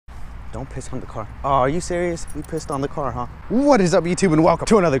Don't piss on the car. Oh, are you serious? You pissed on the car, huh? What is up, YouTube, and welcome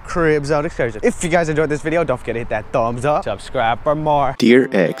to another Cribs Out excursion. If you guys enjoyed this video, don't forget to hit that thumbs up, subscribe for more. Dear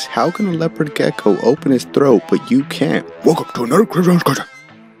X, how can a leopard gecko open his throat but you can't? Welcome to another Cribs Out excursion.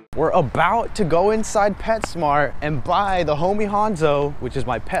 We're about to go inside PetSmart and buy the homie Hanzo, which is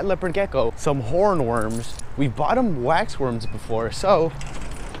my pet leopard gecko, some hornworms. We've bought him waxworms before, so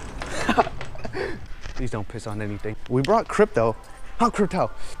please don't piss on anything. We brought crypto. How crypto?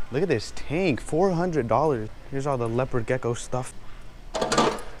 Look at this tank, $400. Here's all the leopard gecko stuff.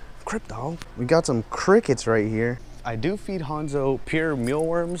 Crypto. We got some crickets right here. I do feed Hanzo pure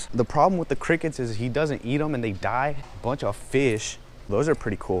mealworms. The problem with the crickets is he doesn't eat them and they die. A bunch of fish. Those are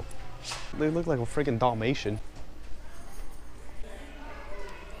pretty cool. They look like a freaking Dalmatian.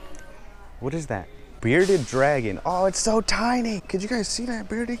 What is that? Bearded dragon. Oh, it's so tiny. Could you guys see that,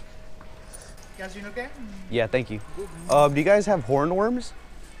 Beardy? You guys doing okay? Yeah, thank you. Do you guys have hornworms?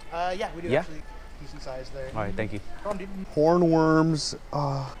 Yeah, we do actually. Decent size there. All right, thank you. Come on, dude. Hornworms,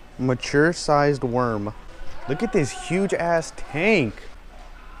 mature sized worm. Look at this huge ass tank.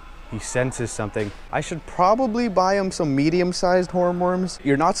 He senses something. I should probably buy him some medium sized hornworms.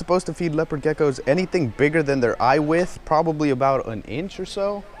 You're not supposed to feed leopard geckos anything bigger than their eye width, probably about an inch or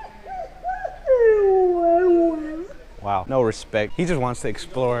so. Wow, no respect. He just wants to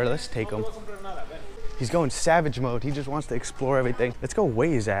explore. Let's take him. He's going savage mode. He just wants to explore everything. Let's go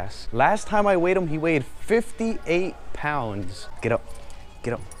weigh his ass. Last time I weighed him, he weighed 58 pounds. Get up,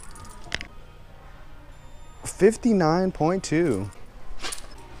 get up. 59.2.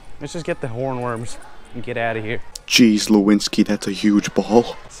 Let's just get the hornworms and get out of here. Jeez, Lewinsky, that's a huge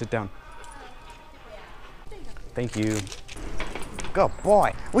ball. Sit down. Thank you. Good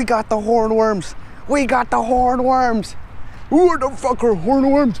boy. We got the hornworms. We got the hornworms. Who the fuck are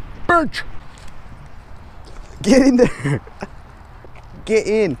hornworms? Bitch. Get in there. Get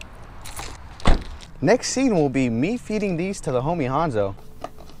in. Next scene will be me feeding these to the homie Hanzo.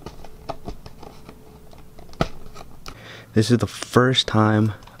 This is the first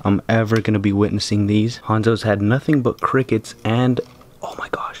time I'm ever gonna be witnessing these. Hanzo's had nothing but crickets and, oh my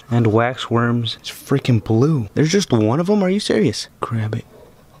gosh, and waxworms. It's freaking blue. There's just one of them, are you serious? Grab it.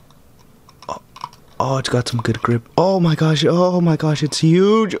 Oh, it's got some good grip. Oh my gosh, it's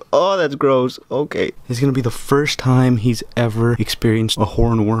huge. Oh, that's gross. Okay. This is gonna be the first time he's ever experienced a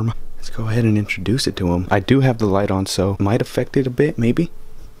hornworm. Let's go ahead and introduce it to him. I do have the light on, so it might affect it a bit, maybe.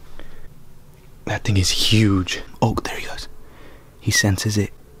 That thing is huge. Oh, there he goes. He senses it.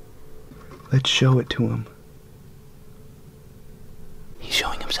 Let's show it to him. He's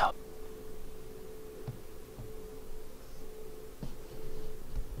showing himself.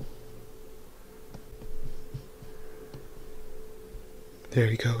 There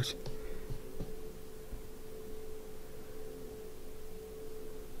he goes.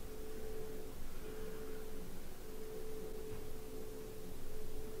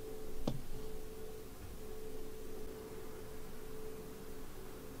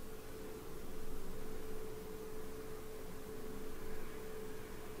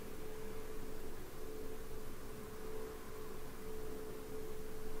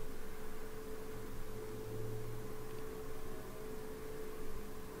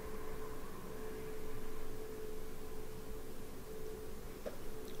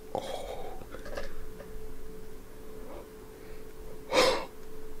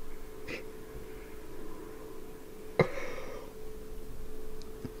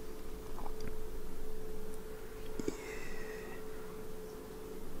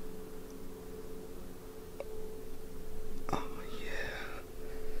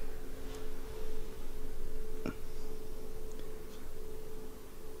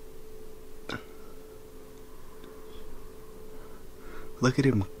 Look at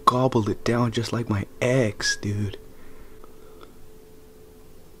him gobble it down just like my ex, dude.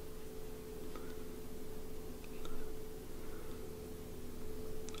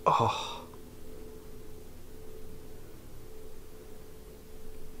 Oh.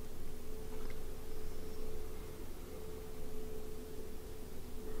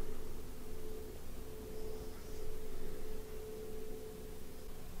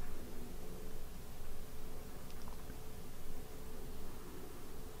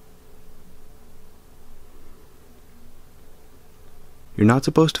 You're not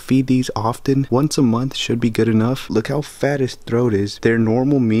supposed to feed these often. Once a month should be good enough. Look how fat his throat is. Their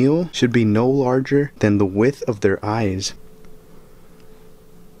normal meal should be no larger than the width of their eyes.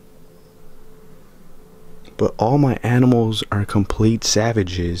 But all my animals are complete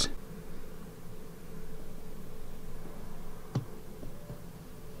savages.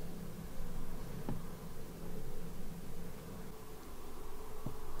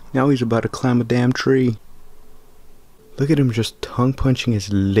 Now he's about to climb a damn tree. Look at him just tongue punching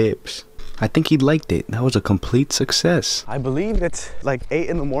his lips. I think he liked it. That was a complete success. I believe it's like 8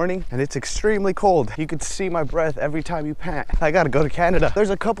 in the morning and it's extremely cold. You could see my breath every time you pant. I gotta go to Canada. There's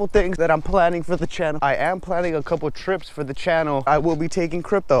a couple things that I'm planning for the channel. I am planning a couple trips for the channel. I will be taking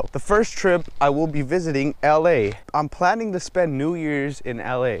crypto. The first trip, I will be visiting LA. I'm planning to spend New Year's in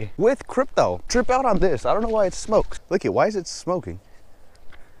LA with crypto. Trip out on this. I don't know why it smokes. Look it, why is it smoking?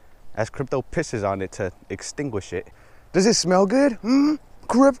 As crypto pisses on it to extinguish it. Does it smell good?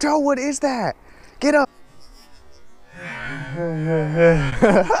 Crypto, what is that? Get up.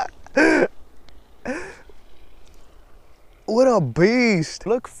 What a beast.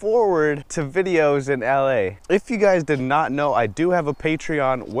 Look forward to videos in LA. If you guys did not know, I do have a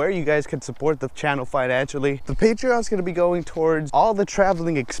Patreon where you guys can support the channel financially. The Patreon is going to be going towards all the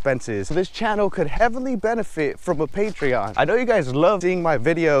traveling expenses. This channel could heavily benefit from a Patreon. I know you guys love seeing my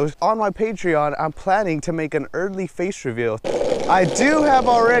videos. On my Patreon, I'm planning to make an early face reveal. I do have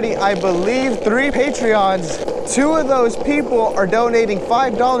already, I believe, 3 Patreons. 2 of those people are donating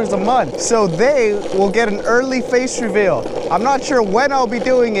 $5 a month, so they will get an early face reveal. I'm not sure when I'll be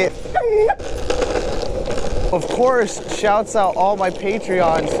doing it. Of course, shouts out all my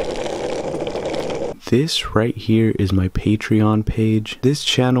Patreons. This right here is my Patreon page. This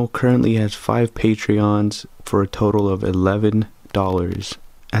channel currently has 5 Patreons for a total of $11.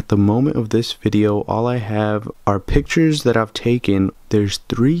 At the moment of this video, all I have are pictures that I've taken. There's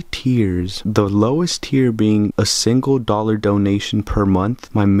 3 tiers, the lowest tier being a single dollar donation per month.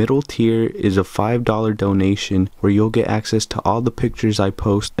 My middle tier is a $5 donation where you'll get access to all the pictures I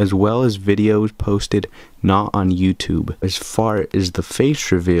post as well as videos posted not on YouTube. As far as the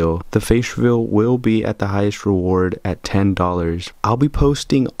face reveal will be at the highest reward at $10. I'll be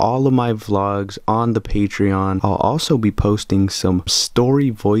posting all of my vlogs on the Patreon. I'll also be posting some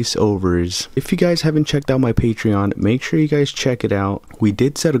story voiceovers. If you guys haven't checked out my Patreon, make sure you guys check it out. We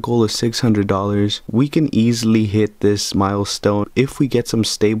did set a goal of $600. We can easily hit this milestone if we get some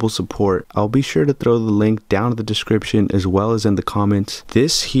stable support. I'll be sure to throw the link down in the description as well as in the comments.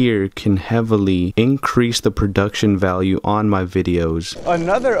 This here can heavily increase the production value on my videos.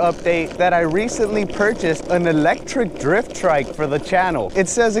 Another update that I recently purchased an electric drift trike for the channel. It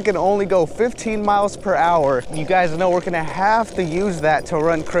says it can only go 15 miles per hour. You guys know we're gonna have to use that to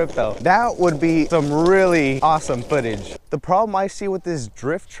run crypto. That would be some really awesome footage. The problem I see with this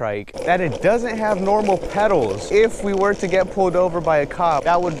drift trike, that it doesn't have normal pedals. If we were to get pulled over by a cop,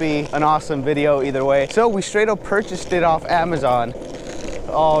 that would be an awesome video either way. So we straight up purchased it off Amazon.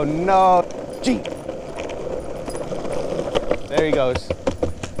 Oh no, gee. There he goes.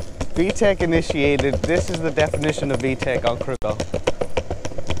 VTech initiated. This is the definition of VTech on crypto.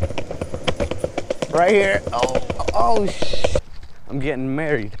 Right here. Oh shit. I'm getting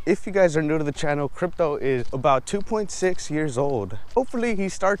married. If you guys are new to the channel, crypto is about 2.6 years old. Hopefully he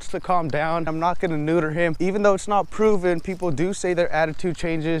starts to calm down. I'm not gonna neuter him. Even though it's not proven, people do say their attitude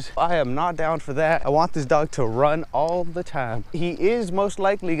changes. I am not down for that. I want this dog to run all the time. He is most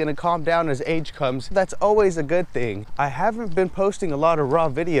likely gonna calm down as age comes. That's always a good thing. I haven't been posting a lot of raw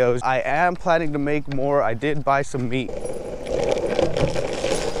videos. I am planning to make more. I did buy some meat.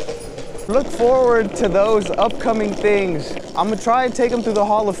 Look forward to those upcoming things. I'm gonna try and take him through the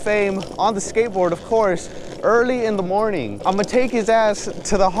Hall of Fame on the skateboard, of course, early in the morning. I'm gonna take his ass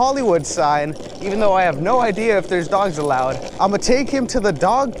to the Hollywood sign, even though I have no idea if there's dogs allowed. I'm gonna take him to the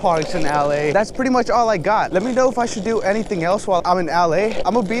dog parks in LA. That's pretty much all I got. Let me know if I should do anything else while I'm in LA.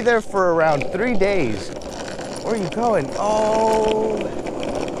 I'm gonna be there for around 3 days. Where are you going? Oh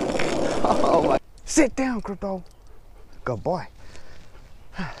my. Sit down, Crypto. Good boy.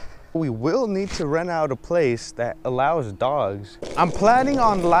 We will need to rent out a place that allows dogs. I'm planning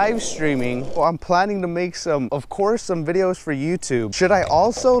on live streaming. I'm planning to make of course, some videos for YouTube. Should I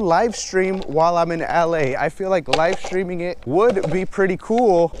also live stream while I'm in LA? I feel like live streaming it would be pretty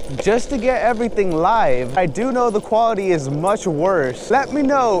cool just to get everything live. I do know the quality is much worse. Let me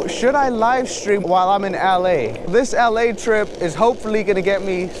know, should I live stream while I'm in LA? This LA trip is hopefully gonna get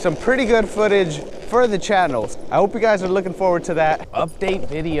me some pretty good footage for the channel. I hope you guys are looking forward to that update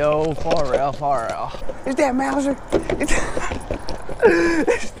video for real. Is that Mauser?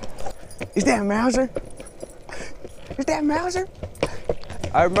 Is that Mauser? Is that Mauser?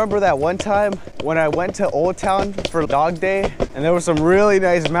 I remember that one time when I went to Old Town for Dog Day, and there were some really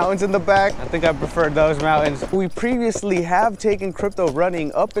nice mountains in the back. I think I preferred those mountains. We previously have taken Crypto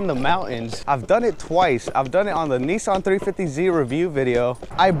running up in the mountains. I've done it twice. I've done it on the Nissan 350Z review video.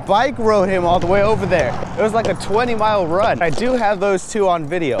 I bike rode him all the way over there. It was like a 20-mile run. I do have those two on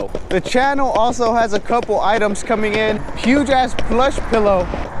video. The channel also has a couple items coming in. Huge ass plush pillow.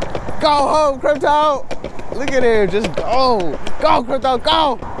 Go home, Crypto! Look at him, just go! Go, Crypto,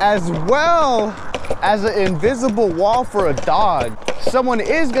 go! As well as an invisible wall for a dog. Someone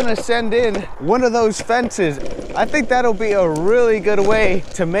is gonna send in one of those fences. I think that'll be a really good way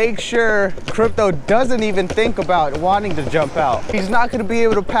to make sure Crypto doesn't even think about wanting to jump out. He's not gonna be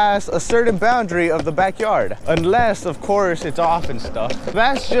able to pass a certain boundary of the backyard, unless, of course, it's off and stuff.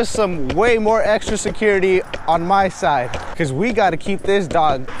 That's just some way more extra security on my side, because we gotta keep this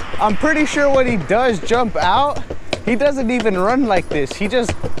dog. I'm pretty sure when he does jump out, he doesn't even run like this. He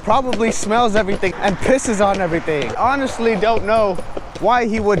just probably smells everything and pisses on everything. Honestly, don't know why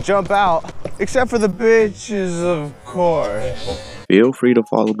he would jump out, except for the bitches, of course. Feel free to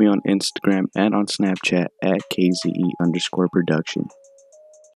follow me on Instagram and on Snapchat at KZE_production.